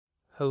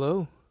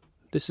Hello,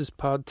 this is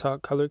Pod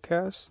Talk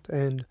Colorcast,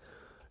 and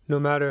no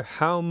matter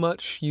how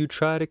much you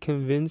try to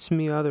convince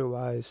me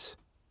otherwise,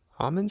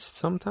 almonds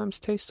sometimes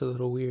taste a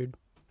little weird.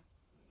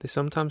 They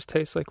sometimes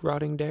taste like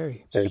rotting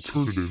dairy.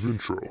 Alternative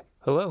intro.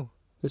 Hello,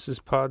 this is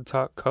Pod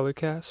Talk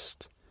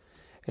Colorcast,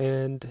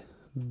 and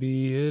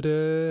be it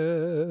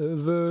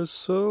ever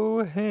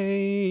so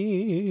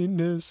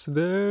heinous,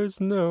 there's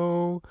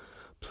no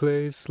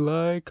place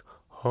like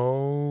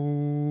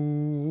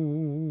home.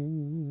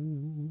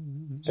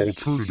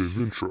 Alternative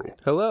intro.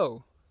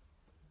 Hello,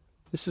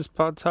 this is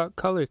Pod Talk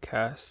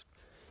Colorcast,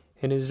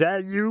 and is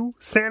that you,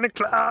 Santa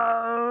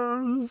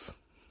Claus?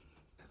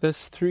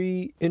 There's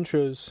 3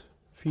 intros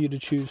for you to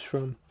choose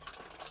from.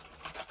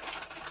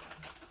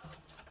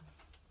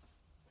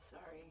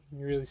 Sorry.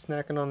 You're really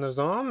snacking on those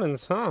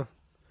almonds, huh?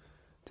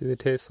 Do they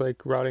taste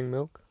like rotting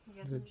milk? I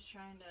guess I'm just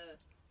trying to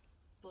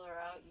blur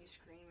out you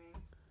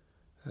screaming.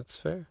 That's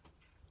fair.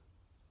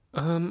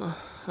 I'm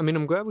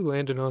glad we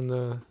landed on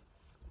the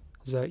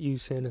 "Is that you,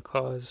 Santa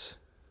Claus?"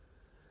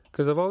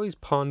 Because I've always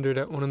pondered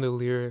at one of the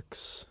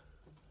lyrics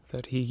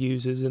that he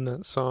uses in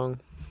that song.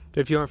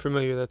 If you aren't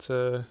familiar, that's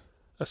a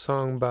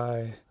song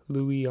by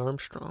Louis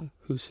Armstrong,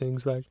 who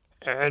sings like,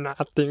 "And I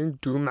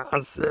think to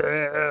myself,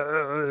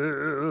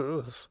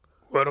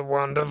 what a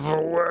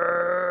wonderful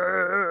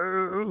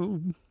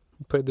world."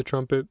 He played the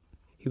trumpet.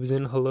 He was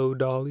in Hello,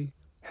 Dolly.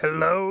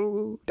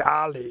 Hello,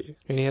 Dolly.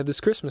 And he had this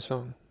Christmas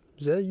song.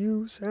 Is that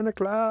you, Santa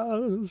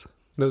Claus?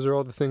 Those are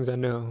all the things I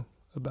know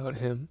about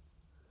him.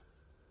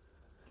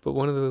 But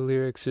one of the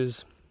lyrics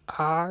is,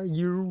 "Are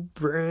you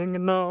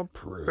bringing a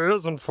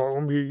present for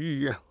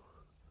me?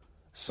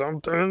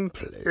 Something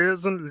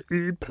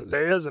pleasantly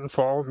pleasant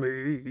for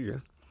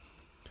me.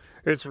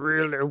 It's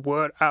really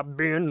what I've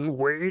been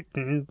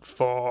waiting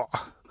for.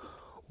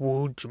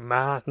 Would you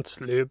mind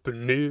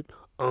slipping it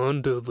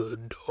under the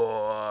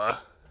door?"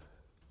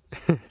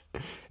 And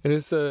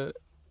it's a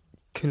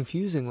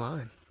confusing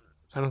line.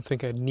 I don't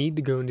think I need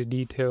to go into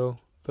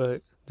detail,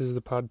 but this is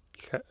the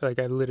podcast. Like,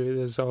 this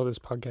is all this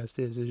podcast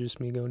is. It's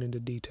just me going into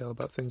detail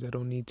about things I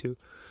don't need to.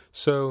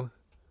 So,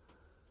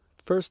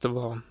 first of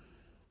all,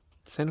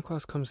 Santa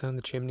Claus comes down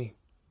the chimney.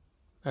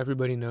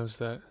 Everybody knows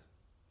that.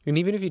 And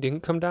even if he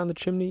didn't come down the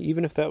chimney,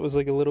 even if that was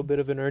like a little bit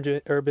of an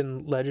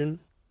urban legend,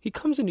 he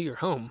comes into your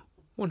home,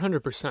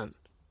 100%.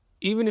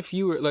 Even if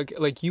you were,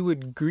 like you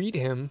would greet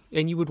him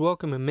and you would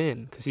welcome him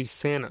in, because he's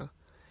Santa.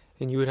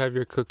 And you would have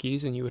your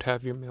cookies and you would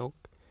have your milk.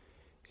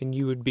 And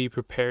you would be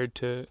prepared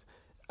to,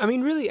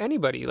 really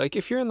anybody. Like,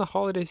 if you're in the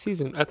holiday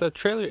season, at the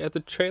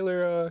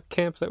trailer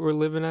camp that we're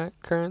living at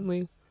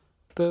currently,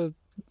 the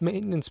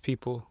maintenance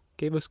people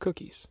gave us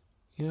cookies,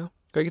 you know?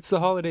 Like, it's the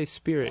holiday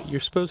spirit. You're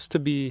supposed to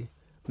be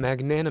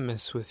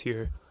magnanimous with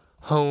your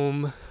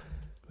home,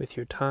 with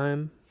your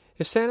time.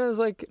 If Santa's,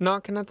 like,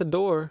 knocking at the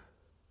door,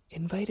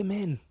 invite him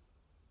in.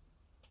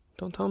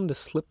 Don't tell him to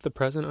slip the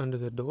present under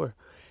the door.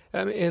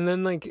 And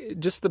then, like,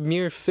 just the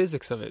mere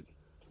physics of it.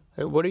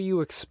 Like, what are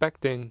you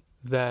expecting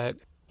that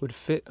would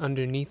fit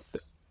underneath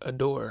a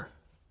door?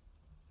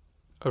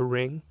 A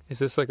ring? Is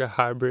this like a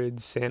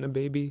hybrid Santa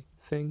baby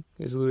thing?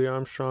 Is Louis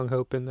Armstrong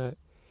hoping that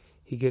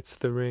he gets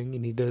the ring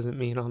and he doesn't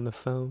mean on the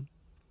phone?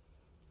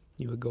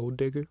 You a gold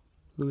digger,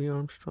 Louis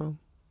Armstrong?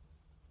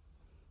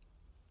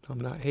 I'm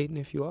not hating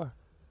if you are.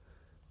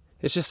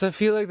 It's just I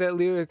feel like that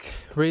lyric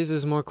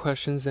raises more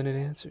questions than it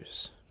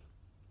answers.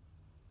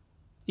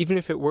 Even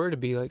if it were to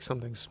be like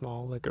something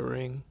small, like a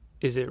ring,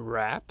 is it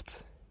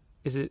wrapped?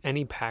 Is it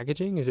any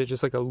packaging? Is it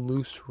just like a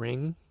loose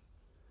ring?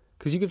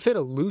 Because you could fit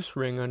a loose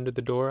ring under the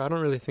door. I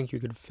don't really think you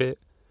could fit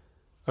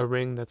a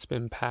ring that's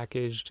been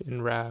packaged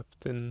and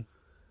wrapped. And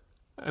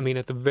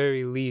at the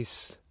very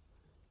least,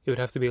 it would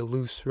have to be a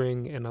loose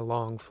ring in a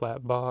long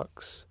flat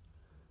box.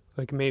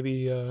 Like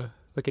maybe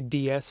like a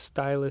DS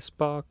stylus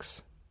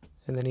box.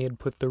 And then he had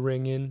put the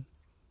ring in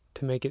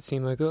to make it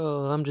seem like,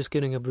 oh, I'm just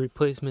getting a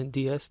replacement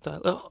DS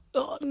style.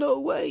 Oh, no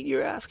way,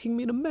 you're asking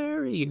me to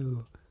marry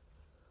you.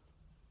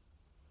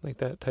 Like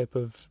that type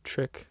of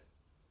trick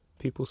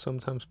people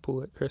sometimes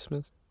pull at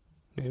Christmas.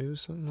 Maybe it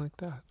was something like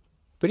that.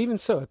 But even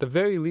so, at the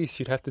very least,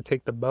 you'd have to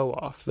take the bow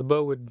off. The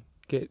bow would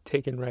get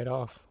taken right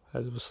off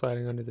as it was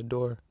sliding under the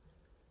door.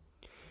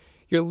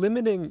 You're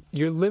limited.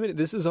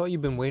 This is all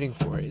you've been waiting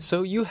for.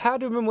 So you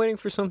had to have been waiting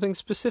for something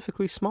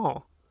specifically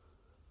small.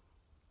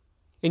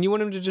 And you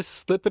want him to just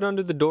slip it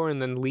under the door and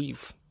then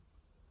leave.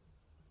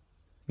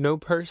 No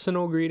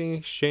personal greeting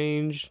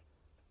exchange.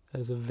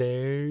 That is a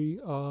very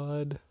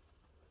odd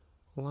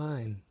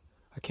line.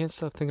 I can't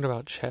stop thinking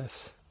about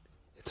chess.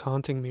 It's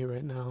haunting me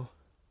right now.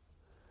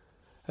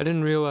 I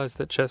didn't realize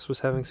that chess was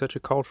having such a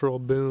cultural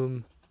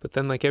boom, but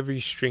then like every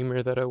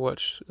streamer that I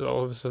watched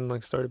all of a sudden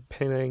like started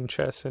playing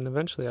chess, and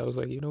eventually I was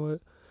like, you know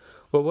what?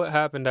 Well, what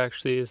happened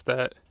actually is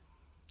that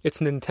it's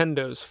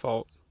Nintendo's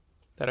fault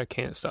that I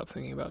can't stop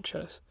thinking about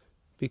chess,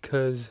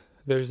 because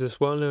there's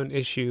this well-known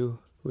issue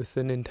with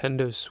the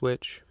Nintendo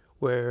Switch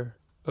where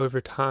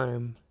over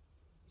time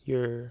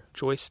your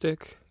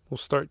joystick will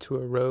start to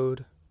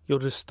erode.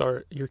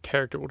 your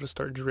character will just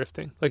start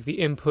drifting. Like the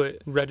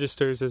input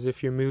registers as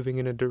if you're moving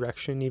in a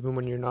direction even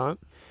when you're not.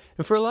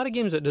 And for a lot of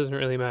games, that doesn't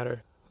really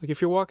matter. Like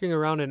if you're walking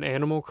around in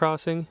Animal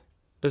Crossing,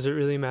 does it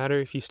really matter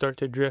if you start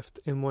to drift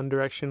in one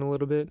direction a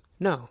little bit?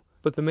 No.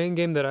 But the main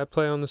game that I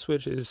play on the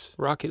Switch is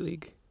Rocket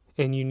League.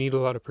 And you need a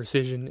lot of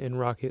precision in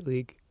Rocket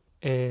League.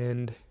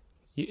 And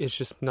it's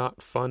just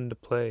not fun to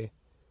play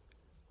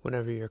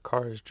whenever your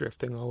car is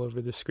drifting all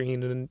over the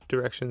screen in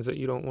directions that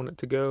you don't want it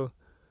to go.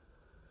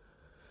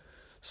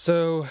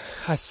 So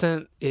I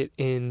sent it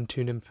in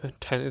to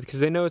Nintendo because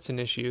they know it's an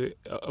issue.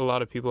 A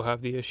lot of people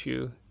have the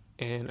issue,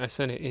 and I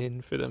sent it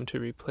in for them to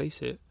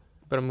replace it.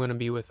 But I'm going to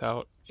be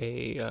without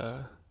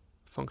a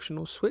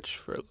functional Switch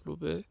for a little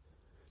bit.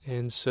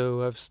 And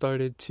so I've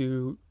started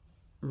to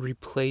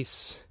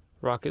replace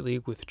Rocket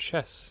League with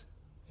chess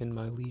in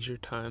my leisure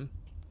time.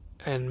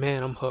 And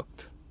man, I'm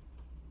hooked.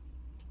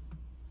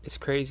 It's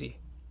crazy.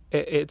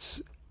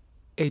 It's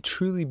a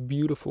truly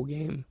beautiful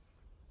game.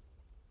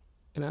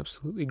 An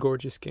absolutely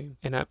gorgeous game.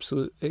 An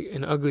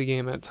ugly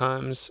game at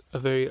times. A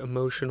very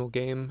emotional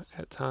game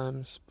at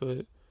times.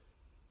 But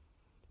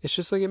it's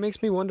just like, it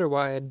makes me wonder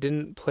why I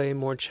didn't play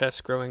more chess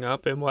growing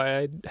up and why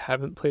I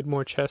haven't played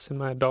more chess in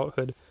my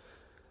adulthood.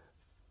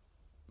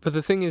 But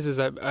the thing is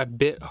I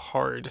bit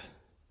hard.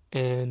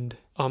 And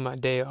on my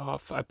day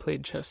off, I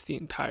played chess the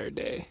entire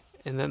day.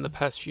 And then the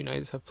past few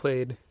nights I've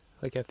played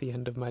like at the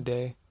end of my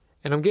day.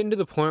 And I'm getting to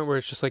the point where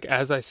it's just like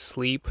as I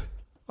sleep,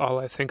 all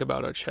I think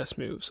about are chess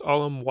moves.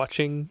 All I'm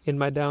watching in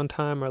my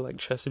downtime are like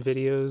chess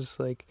videos.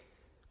 Like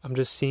I'm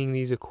just seeing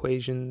these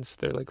equations.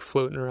 They're like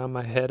floating around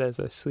my head as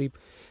I sleep.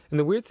 And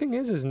the weird thing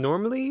is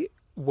normally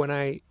when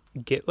I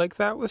get like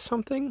that with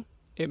something,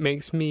 it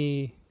makes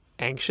me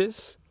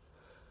anxious.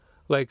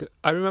 Like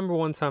I remember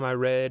one time I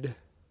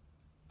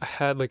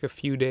had like a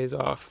few days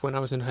off when I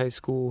was in high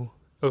school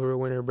over a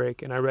winter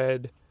break, and I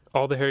read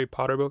all the Harry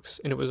Potter books,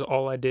 and it was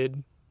all I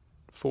did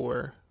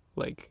for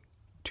like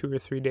 2 or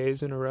 3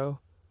 days in a row.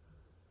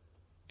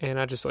 And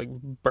I just like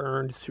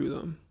burned through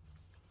them.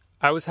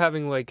 I was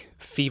having like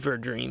fever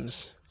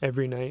dreams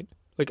every night.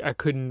 Like I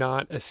could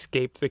not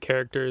escape the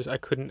characters. I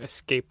couldn't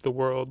escape the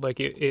world.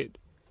 Like it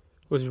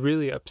was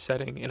really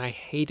upsetting, and I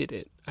hated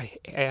it. I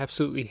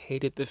absolutely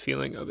hated the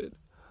feeling of it.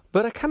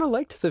 But I kind of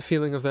liked the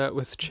feeling of that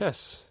with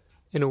chess.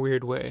 In a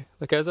weird way.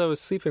 Like as I was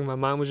sleeping, my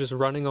mind was just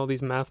running all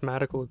these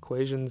mathematical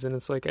equations, and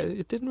it's like,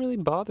 it didn't really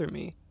bother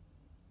me.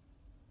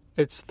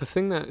 It's the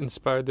thing that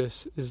inspired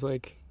this is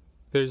like,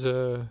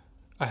 I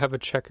have a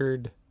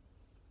checkered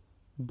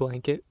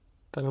blanket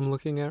that I'm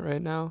looking at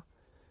right now.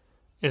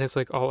 And it's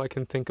like, all I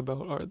can think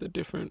about are the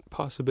different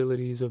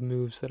possibilities of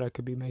moves that I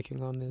could be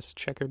making on this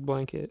checkered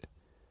blanket.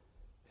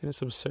 And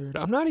it's absurd.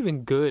 I'm not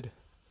even good.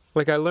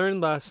 Like I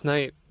learned last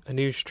night a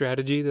new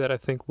strategy that I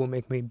think will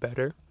make me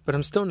better, but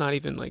I'm still not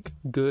even like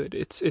good.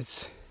 It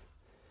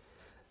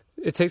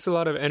takes a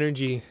lot of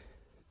energy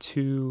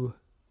to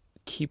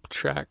keep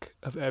track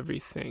of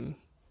everything,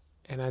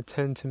 and I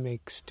tend to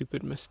make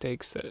stupid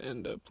mistakes that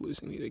end up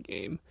losing me the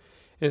game.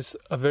 And it's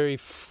a very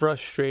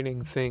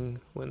frustrating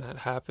thing when that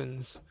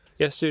happens.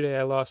 Yesterday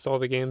I lost all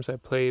the games I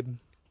played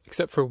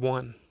except for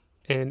one,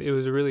 and it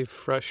was a really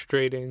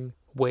frustrating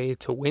way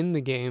to win the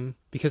game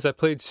because I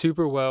played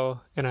super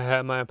well and I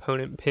had my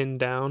opponent pinned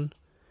down.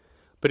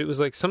 But it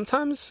was like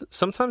sometimes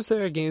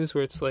there are games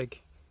where it's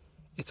like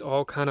it's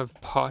all kind of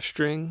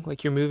posturing,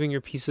 like you're moving your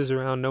pieces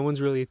around, no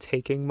one's really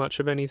taking much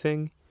of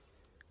anything,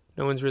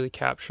 no one's really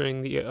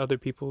capturing the other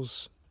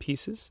people's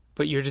pieces,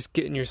 but you're just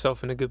getting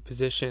yourself in a good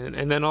position,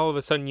 and then all of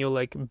a sudden you'll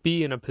like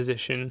be in a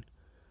position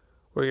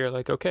where you're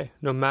like, okay,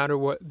 no matter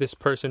what this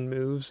person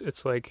moves,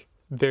 it's like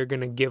they're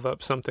gonna give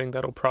up something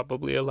that'll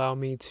probably allow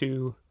me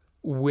to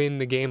win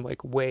the game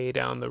like way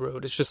down the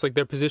road. It's just like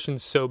their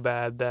position's so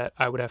bad that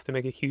I would have to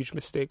make a huge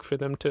mistake for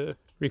them to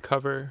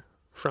recover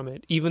from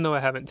it, even though I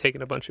haven't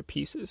taken a bunch of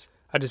pieces.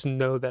 I just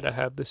know that I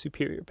have the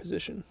superior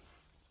position.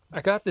 I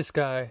got this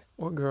guy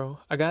or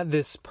girl, I got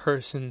this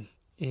person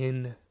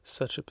in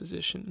such a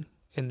position,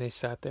 and they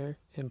sat there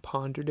and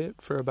pondered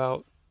it for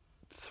about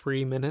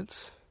 3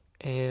 minutes,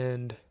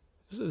 and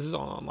this is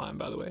all online,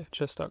 by the way,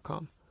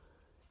 chess.com,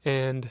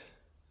 and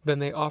then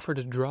they offered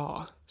a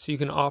draw. So you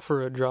can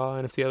offer a draw,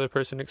 and if the other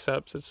person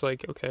accepts, it's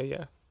like, okay,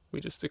 yeah, we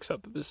just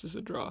accept that this is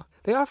a draw.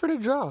 They offered a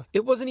draw.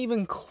 It wasn't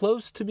even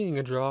close to being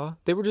a draw.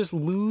 They were just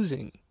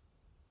losing.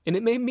 And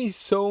it made me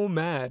so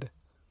mad.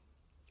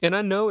 And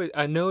I know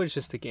it's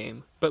just a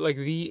game, but like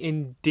the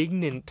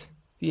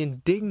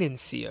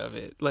indignancy of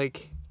it,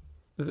 like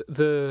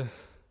the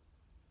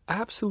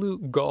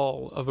absolute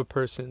gall of a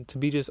person to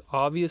be just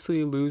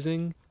obviously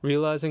losing,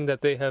 realizing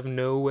that they have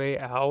no way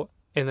out,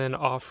 and then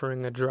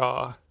offering a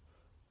draw.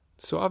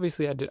 So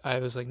obviously I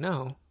was like,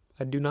 no,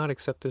 I do not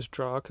accept this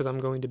draw because I'm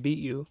going to beat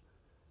you.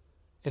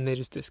 And they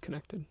just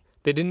disconnected.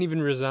 They didn't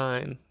even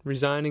resign.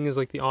 Resigning is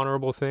like the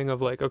honorable thing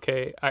of like,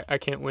 okay, I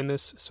can't win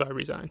this, so I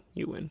resign.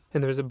 You win.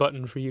 And there's a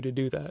button for you to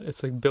do that.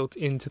 It's like built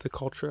into the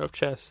culture of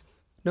chess.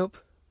 Nope.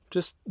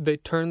 Just they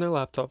turn their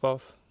laptop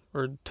off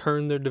or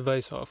turn their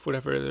device off,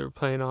 whatever they're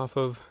playing off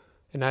of.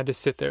 And I had to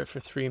sit there for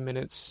 3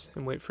 minutes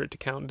and wait for it to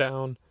count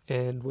down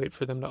and wait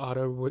for them to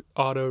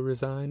auto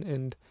resign.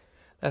 And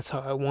that's how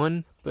I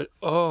won. But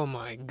oh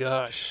my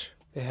gosh.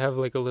 They have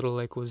like a little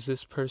like, was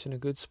this person a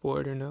good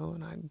sport or no?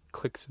 And I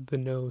clicked the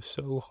no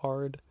so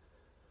hard.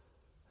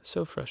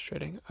 So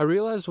frustrating. I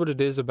realized what it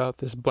is about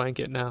this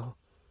blanket now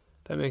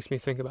that makes me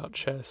think about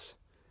chess.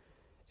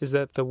 Is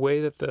that the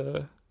way that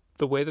the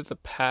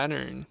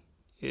pattern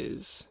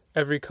is,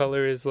 every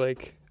color is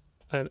like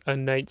a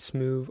knight's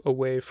move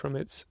away from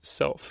its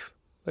self.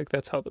 Like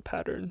that's how the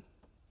pattern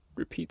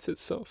repeats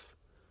itself.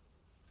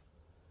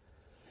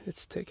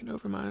 It's taken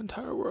over my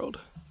entire world.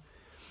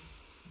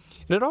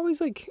 And it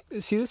always like,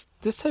 see,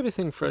 this type of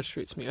thing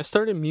frustrates me. I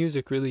started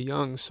music really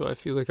young, so I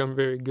feel like I'm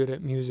very good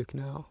at music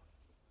now.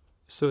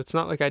 So it's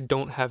not like I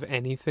don't have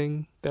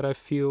anything that I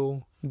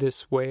feel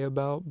this way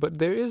about, but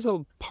there is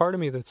a part of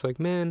me that's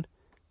like, man,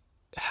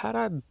 had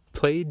I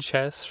played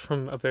chess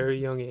from a very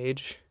young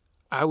age,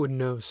 I would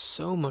know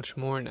so much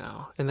more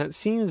now. And that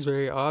seems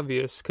very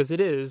obvious, because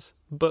it is,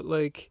 but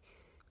like,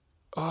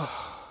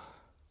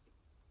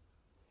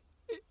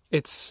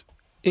 it's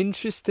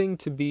interesting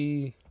to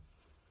be,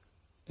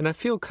 and I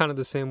feel kind of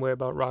the same way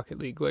about Rocket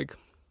League, like,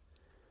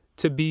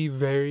 to be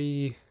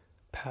very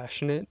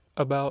passionate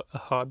about a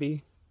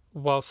hobby,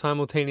 while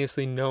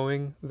simultaneously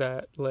knowing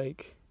that,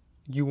 like,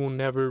 you will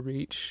never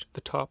reach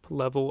the top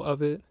level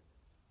of it,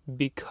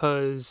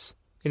 because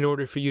in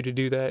order for you to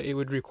do that, it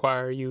would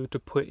require you to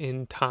put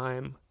in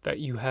time that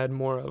you had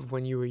more of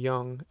when you were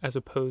young, as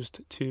opposed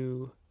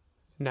to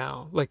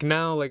now. Like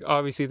now, like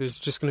obviously there's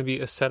just going to be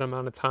a set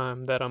amount of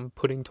time that I'm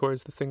putting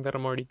towards the thing that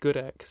I'm already good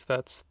at, because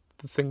that's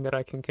the thing that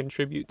I can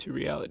contribute to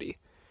reality.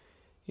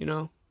 You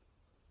know?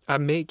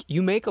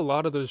 You make a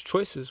lot of those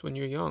choices when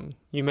you're young.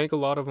 You make a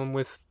lot of them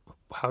with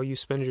how you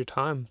spend your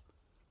time,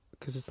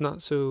 because it's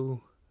not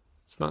so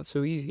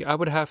easy. I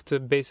would have to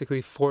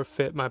basically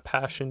forfeit my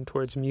passion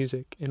towards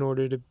music in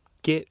order to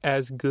get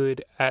as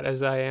good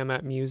as I am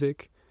at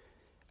music,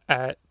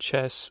 at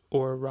chess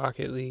or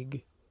Rocket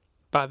League,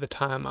 by the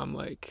time I'm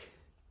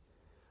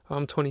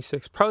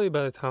 26. Probably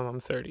by the time I'm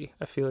 30,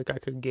 I feel like I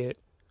could get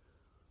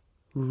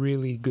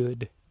really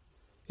good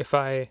if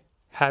I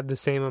had the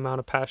same amount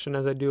of passion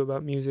as I do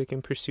about music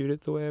and pursued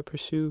it the way I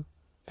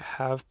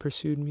have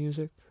pursued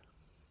music.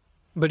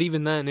 But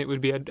even then, it would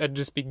be, I'd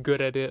just be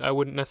good at it. I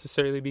wouldn't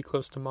necessarily be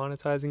close to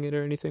monetizing it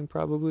or anything,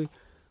 probably.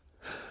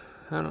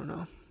 I don't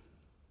know.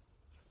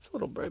 It's a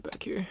little bright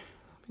back here.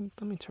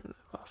 Let me turn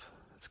that off.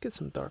 Let's get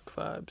some dark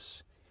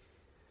vibes.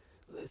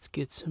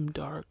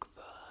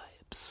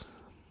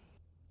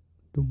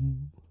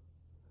 Dum,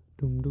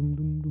 dum, dum,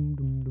 dum, dum,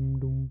 dum, dum,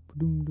 dum,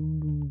 dum, dum,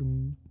 dum,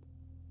 dum.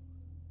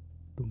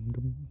 Dum,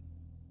 dum.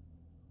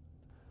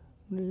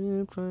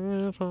 You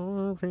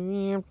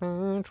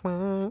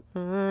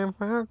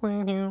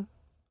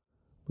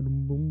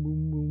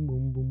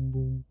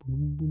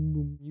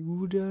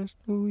just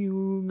who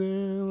you,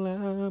 girl,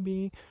 I'll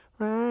be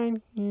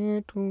right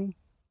here too.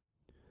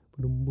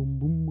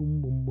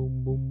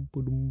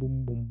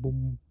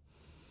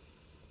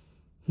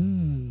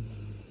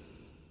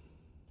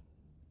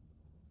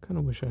 Kind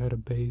of wish I had a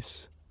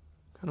bass.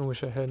 Kind of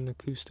wish I had an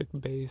acoustic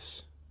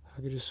bass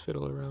I could just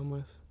fiddle around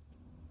with.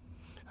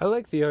 I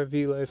like the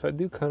RV life.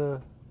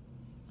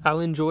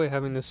 I'll enjoy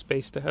having the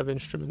space to have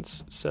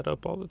instruments set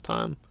up all the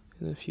time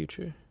in the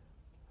future.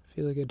 I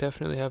feel like I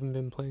definitely haven't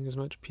been playing as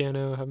much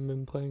piano, haven't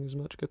been playing as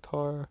much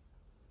guitar.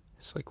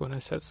 It's like when I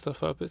set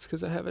stuff up, it's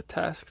because I have a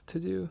task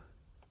to do.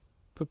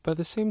 But by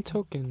the same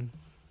token,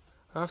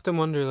 I often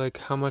wonder like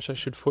how much I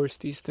should force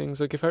these things.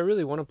 Like if I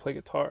really want to play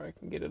guitar, I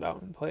can get it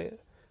out and play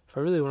it. If I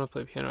really want to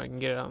play piano, I can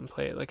get it out and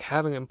play it. Like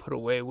having them put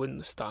away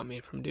wouldn't stop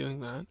me from doing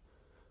that.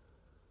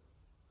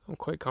 I'm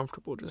quite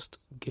comfortable just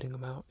getting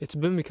them out. It's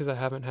been because I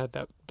haven't had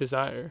that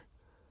desire.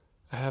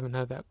 I haven't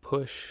had that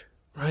push.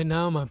 Right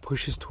now, my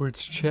push is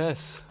towards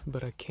chess,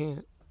 but I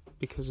can't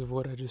because of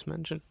what I just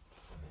mentioned.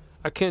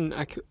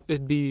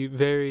 It'd be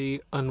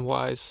very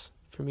unwise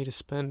for me to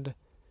spend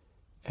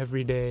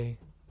every day,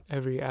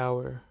 every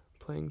hour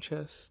playing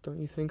chess. Don't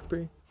you think,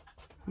 Bree?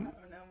 I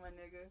don't know, my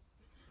nigga.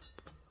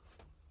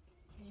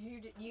 You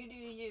do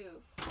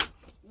you.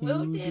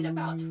 Will did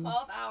about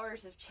 12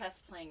 hours of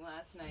chess playing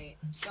last night.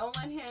 Don't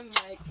let him,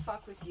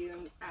 fuck with you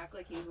and act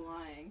like he's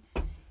lying.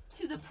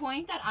 To the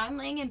point that I'm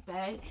laying in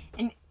bed,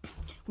 and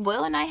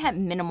Will and I had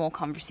minimal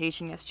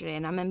conversation yesterday,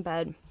 and I'm in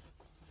bed,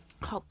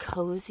 all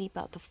cozy,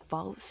 about to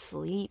fall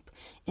asleep,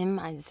 in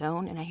my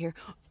zone, and I hear,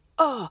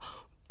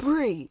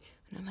 Bree!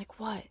 And I'm like,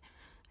 what?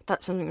 I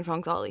thought something was wrong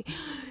with Ollie.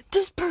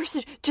 This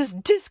person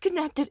just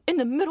disconnected in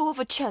the middle of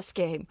a chess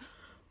game.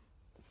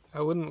 I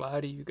wouldn't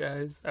lie to you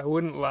guys. I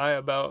wouldn't lie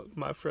about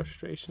my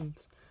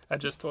frustrations. I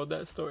just told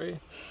that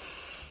story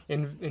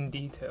in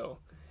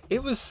detail.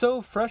 It was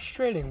so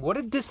frustrating. What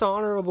a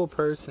dishonorable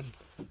person.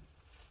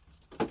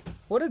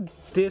 What a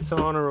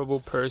dishonorable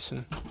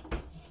person.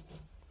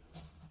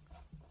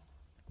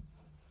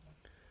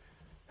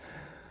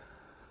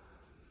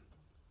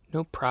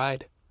 No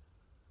pride.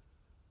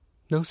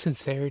 No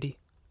sincerity.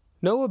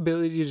 No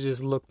ability to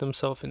just look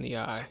themselves in the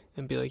eye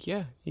and be like,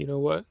 yeah, you know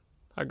what?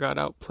 I got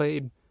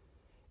outplayed.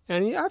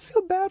 And I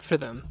feel bad for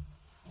them.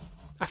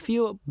 I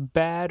feel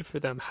bad for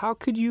them. How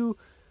could you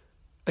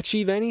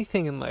achieve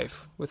anything in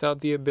life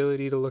without the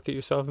ability to look at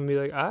yourself and be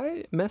like,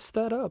 I messed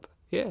that up.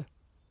 Yeah,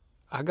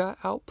 I got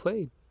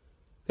outplayed.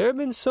 There have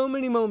been so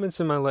many moments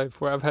in my life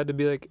where I've had to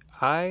be like,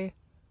 I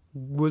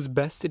was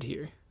bested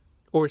here.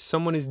 Or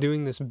someone is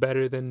doing this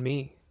better than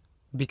me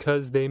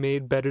because they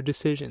made better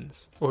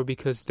decisions. Or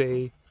because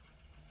they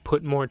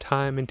put more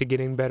time into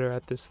getting better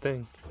at this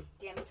thing.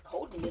 Damn, it's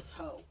cold in this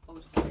hoe. Oh,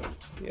 sorry.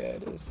 Yeah,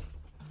 it is.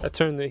 I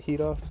turned the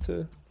heat off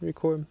to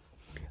record.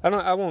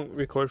 I won't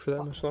record for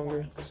that much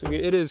longer. So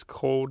it is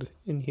cold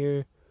in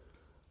here,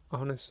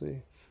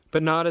 honestly.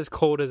 But not as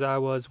cold as I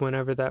was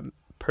whenever that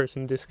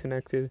person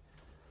disconnected.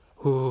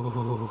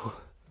 Ooh.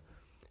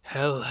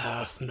 Hell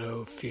hath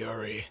no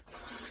fury.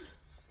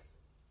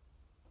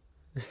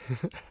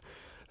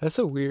 That's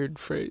a weird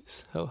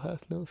phrase. Hell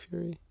hath no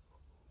fury.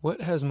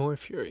 What has more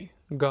fury?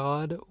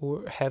 God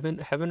or heaven?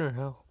 Heaven or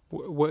hell?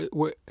 What?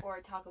 Or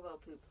a Taco Bell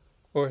poop.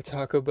 Or a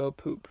Taco Bell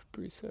poop,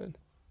 Bree said.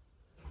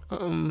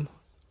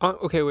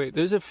 Okay, wait.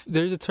 There's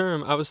a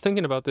term. I was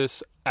thinking about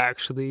this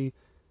actually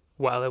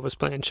while I was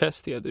playing chess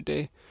the other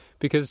day,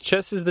 because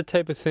chess is the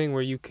type of thing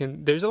where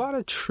there's a lot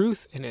of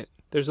truth in it.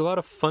 There's a lot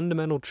of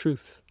fundamental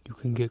truth. You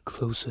can get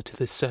closer to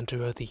the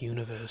center of the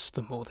universe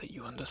the more that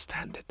you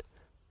understand it.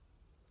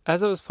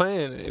 As I was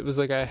playing, it was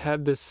like I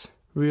had this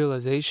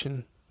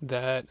realization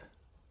that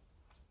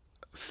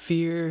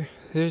fear.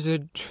 There's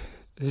a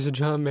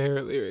John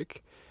Mayer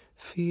lyric.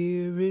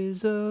 Fear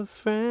is a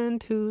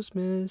friend who's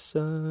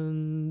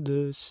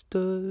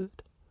misunderstood.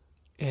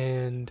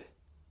 And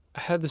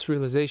I had this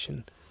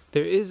realization.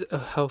 There is a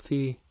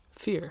healthy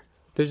fear.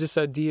 There's this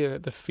idea,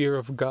 the fear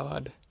of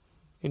God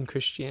in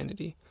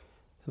Christianity.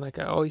 And like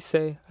I always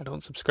say, I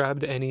don't subscribe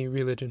to any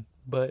religion,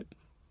 but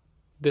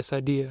this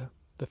idea,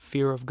 the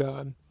fear of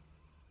God,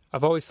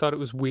 I've always thought it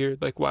was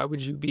weird. Like, why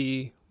would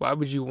you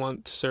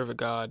want to serve a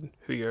God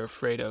who you're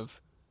afraid of?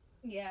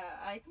 Yeah,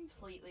 I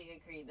completely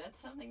agree.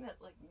 That's something that,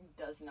 like,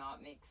 does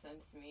not make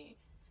sense to me.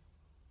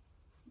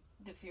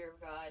 The fear of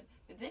God.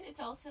 But then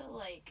it's also,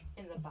 like,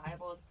 in the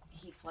Bible,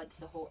 he floods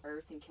the whole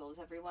earth and kills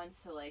everyone.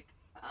 So, like,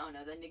 I don't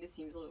know, that nigga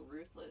seems a little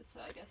ruthless.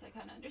 So I guess I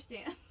kind of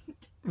understand.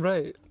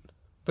 Right.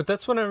 But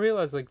that's when I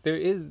realized, like,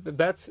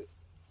 that's,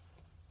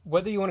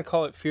 whether you want to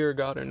call it fear of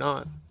God or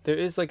not, there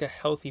is, like, a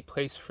healthy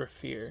place for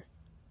fear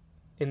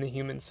in the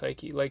human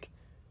psyche. Like,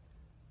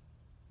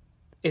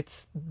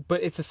 it's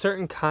a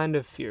certain kind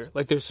of fear.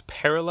 Like, there's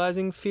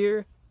paralyzing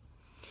fear.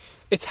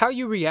 It's how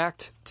you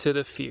react to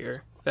the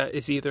fear that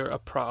is either a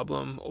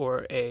problem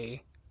or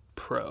a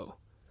pro.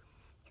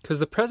 Because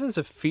the presence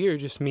of fear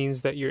just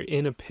means that you're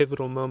in a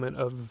pivotal moment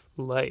of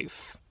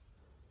life.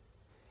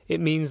 It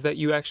means that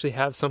you actually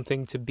have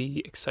something to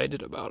be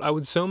excited about. I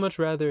would so much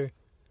rather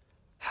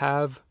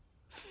have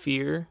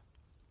fear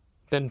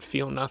than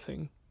feel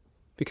nothing.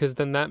 Because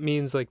then that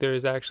means, like, there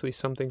is actually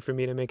something for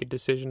me to make a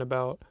decision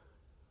about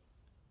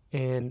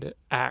and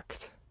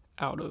act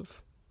out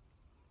of.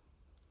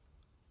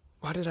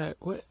 I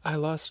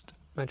lost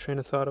my train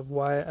of thought of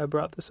why I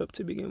brought this up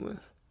to begin with.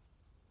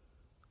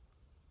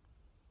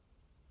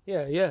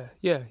 Yeah.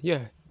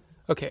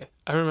 Okay,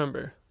 I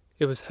remember.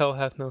 It was hell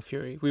hath no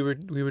fury. We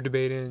were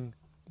debating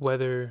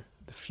whether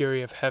the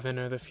fury of heaven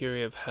or the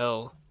fury of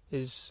hell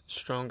is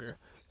stronger.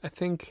 I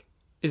think,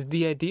 is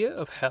the idea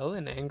of hell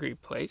an angry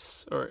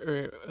place?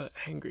 Or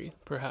angry,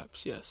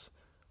 perhaps, yes.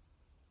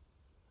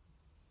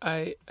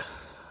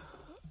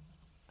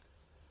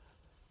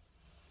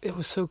 It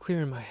was so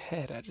clear in my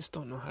head, I just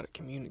don't know how to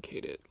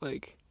communicate it.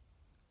 Like,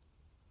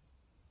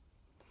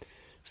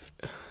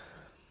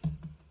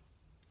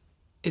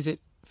 is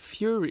it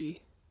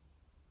fury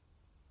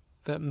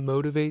that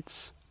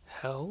motivates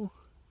hell?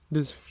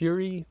 Does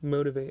fury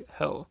motivate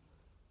hell?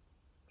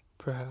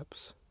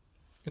 Perhaps.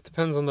 It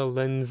depends on the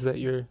lens that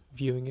you're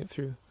viewing it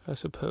through, I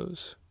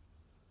suppose.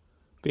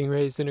 Being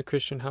raised in a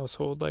Christian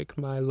household, like,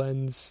 my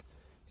lens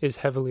is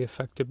heavily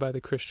affected by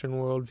the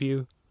Christian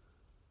worldview.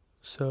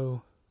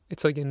 So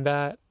it's like in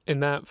that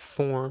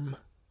form,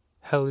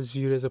 hell is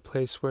viewed as a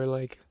place where,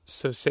 like,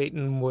 so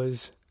Satan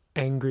was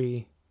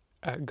angry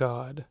at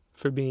God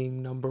for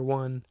being number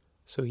one,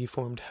 so he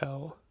formed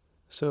hell.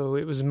 So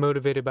it was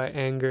motivated by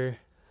anger.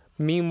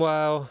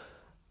 Meanwhile,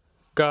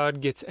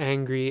 God gets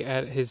angry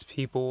at his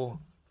people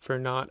for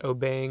not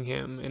obeying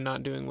him and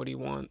not doing what he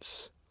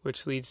wants,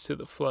 which leads to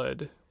the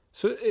flood.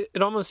 So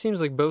it almost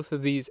seems like both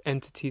of these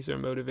entities are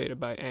motivated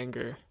by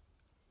anger,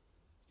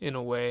 in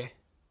a way.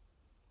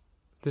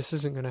 This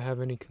isn't going to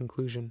have any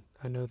conclusion,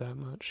 I know that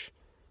much.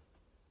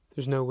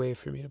 There's no way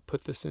for me to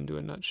put this into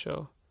a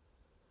nutshell.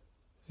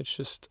 It's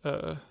just,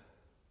 hell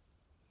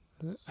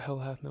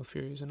hath no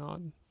fury is an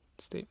odd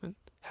statement.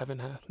 Heaven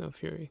hath no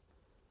fury.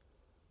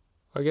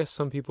 I guess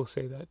some people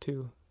say that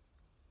too.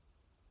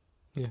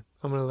 Yeah,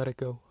 I'm going to let it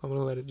go. I'm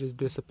going to let it just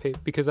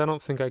dissipate, because I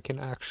don't think I can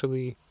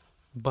actually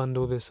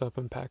bundle this up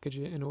and package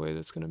it in a way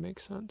that's going to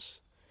make sense.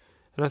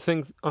 And I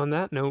think on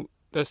that note,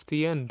 that's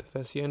the end.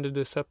 That's the end of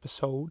this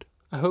episode.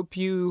 I hope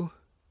you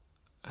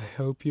I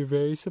hope you're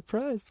very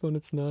surprised when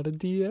it's not a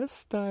DS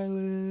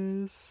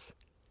stylus.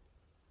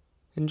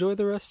 Enjoy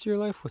the rest of your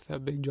life with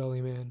that big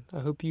jolly man. I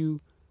hope you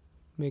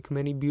make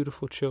many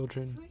beautiful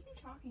children. Who are you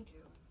talking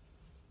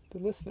to?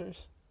 The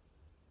listeners.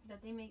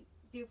 That they make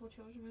beautiful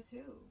children with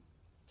who?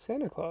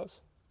 Santa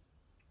Claus.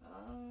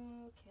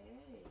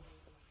 Okay.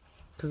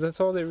 Because that's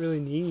all they really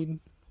need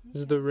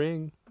is the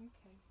ring. Okay.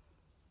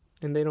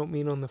 And they don't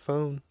mean on the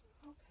phone.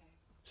 Okay.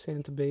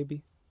 Santa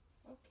baby.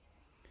 Okay.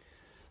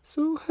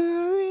 So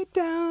hurry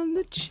down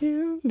the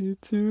chimney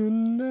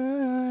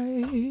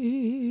tonight.